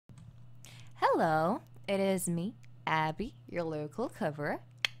Hello, it is me, Abby, your local coverer,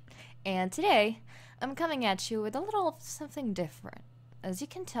 and today I'm coming at you with a little something different. As you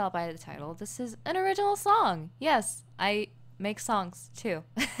can tell by the title, this is an original song. Yes, I make songs too.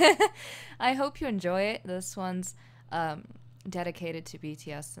 I hope you enjoy it. This one's dedicated to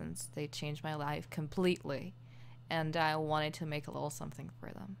BTS since they changed my life completely, and I wanted to make a little something for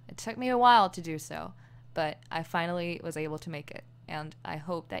them. It took me a while to do so, but I finally was able to make it, and I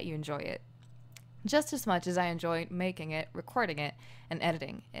hope that you enjoy it just as much as I enjoy making it, recording it, and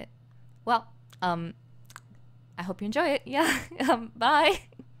editing it. Well, I hope you enjoy it. Yeah, bye.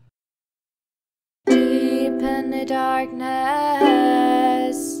 Deep in the darkness,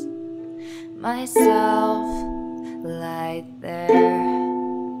 myself light there.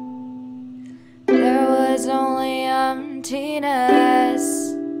 There was only emptiness,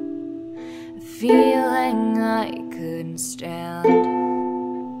 a feeling I couldn't stand.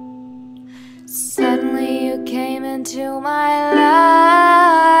 Suddenly you came into my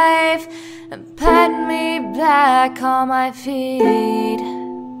life and put me back on my feet.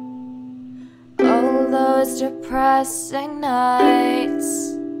 All those depressing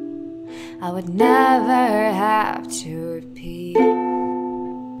nights I would never have to repeat.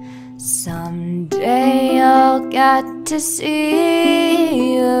 Someday I'll get to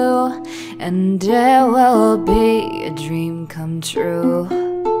see you, and it will be a dream come true.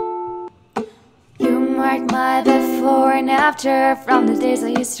 Mark my before and after, from the days I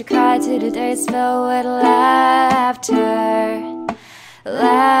used to cry to the days filled with laughter.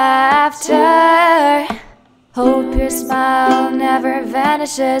 Hope your smile never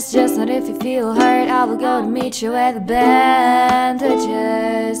vanishes. Just not if you feel hurt, I will go to meet you with bandages.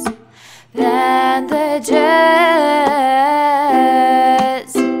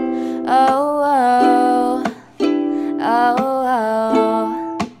 Oh, oh, oh, oh.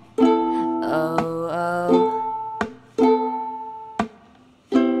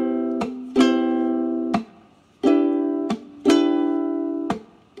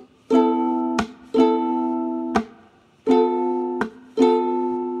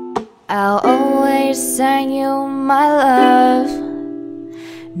 I'll always send you my love,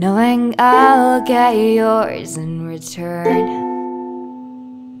 knowing I'll get yours in return.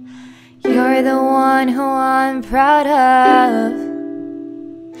 You're the one who I'm proud of,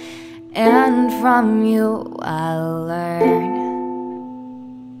 and from you I'll learn.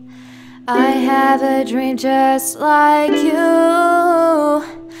 I have a dream just like you,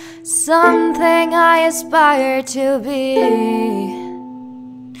 something I aspire to be.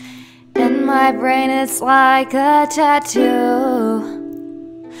 In my brain it's like a tattoo.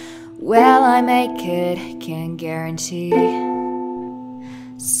 Will I make it? Can't guarantee.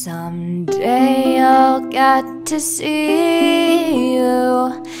 Someday I'll get to see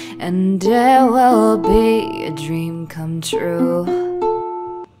you, and it will be a dream come true.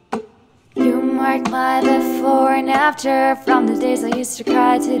 You mark my before and after, from the days I used to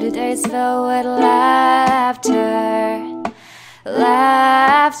cry to the days filled with laughter.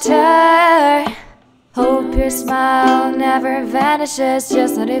 Hope your smile never vanishes.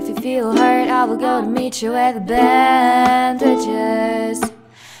 Just not if you feel hurt, I will go to meet you with bandages.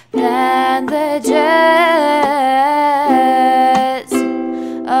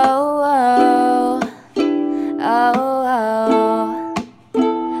 Oh, oh, oh, oh,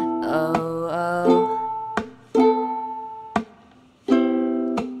 oh, oh.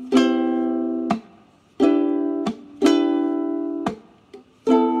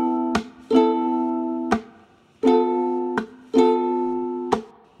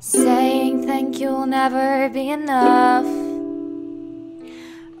 Saying thank you'll never be enough.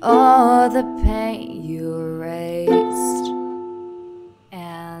 All the pain you erased,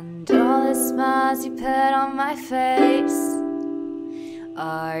 and all the smiles you put on my face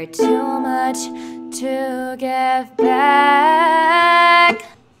are too much to give back.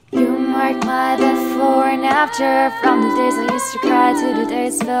 You mark my before and after, from the days I used to cry to the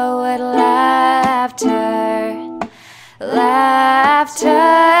days filled with laughter.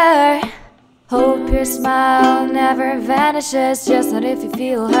 Hope your smile never vanishes. Just not if you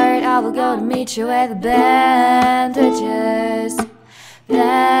feel hurt, I will go to meet you with bandages.